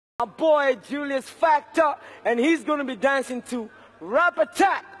My boy Julius Factor, and he's gonna be dancing to Rap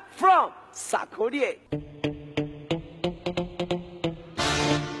Attack from Sarkodie.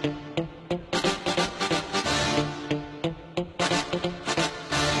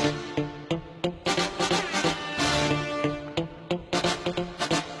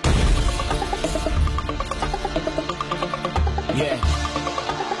 Yeah.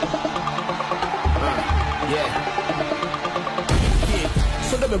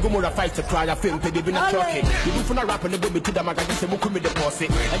 So let me go more fight to cry. I feel baby be not talking. You do for a rap and the baby to the magazine say muku me the bossy.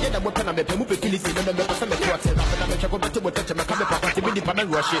 I get that weapon I'm a pemu Phillips and then me pass me quarter. Rap and I check over to what touch my come papa to be the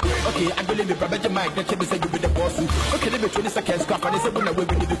payment rush it. Okay, I believe me brother Mike that you say you be the boss. Okay, let me 20 seconds scrap and they say when I will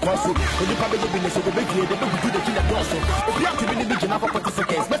be the boss. When you probably be so the big here, they don't do the killer boss. If you have to be the big enough for 40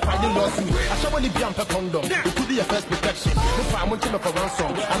 seconds, let's find the lawsuit. I shall only be on per condom. It could be your first protection. If I'm watching for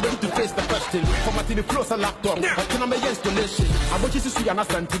ransom, I'm ready to face the question. For my TV close a laptop, I can make installation. I want you to see an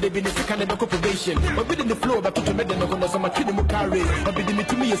answer to the business. Kind of probation, but within the flow, but to make them know some kid in carry. But be me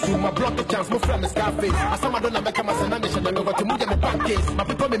to me, assume my block the chance, my friend is Scarface. I saw my don't make a mass and I'm going to move them a pancake. My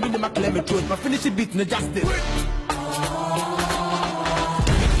people, me minimum claim it truth, my finish it beat, no justice.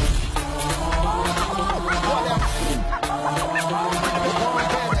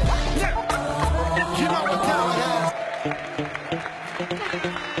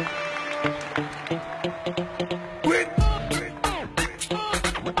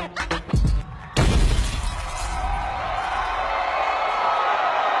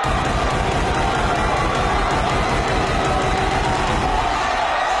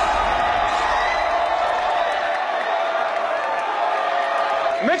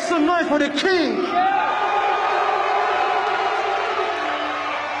 Make some noise for the king.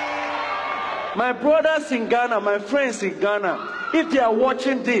 My brothers in Ghana, my friends in Ghana, if they are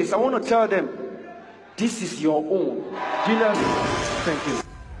watching this, I want to tell them, this is your own. Julius, thank you.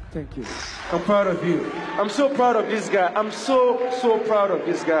 Thank you. I'm proud of you. I'm so proud of this guy. I'm so proud of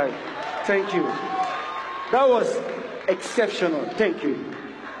this guy. Thank you. That was exceptional. Thank you.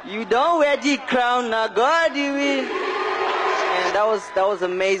 You don't wear the crown, now God you will. Man, that was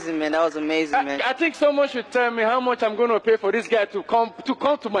amazing, man. That was amazing, man. I think someone should tell me how much I'm going to pay for this guy to come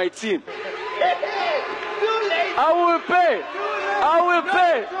to my team. I will pay. I will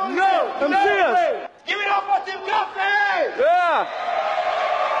pay. No, I'm serious. Give it up for Team Cafe! Yeah.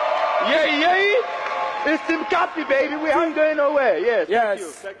 It's Team Cafe, baby. We aren't going nowhere. Yes.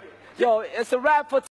 Yes. Yo, it's a wrap for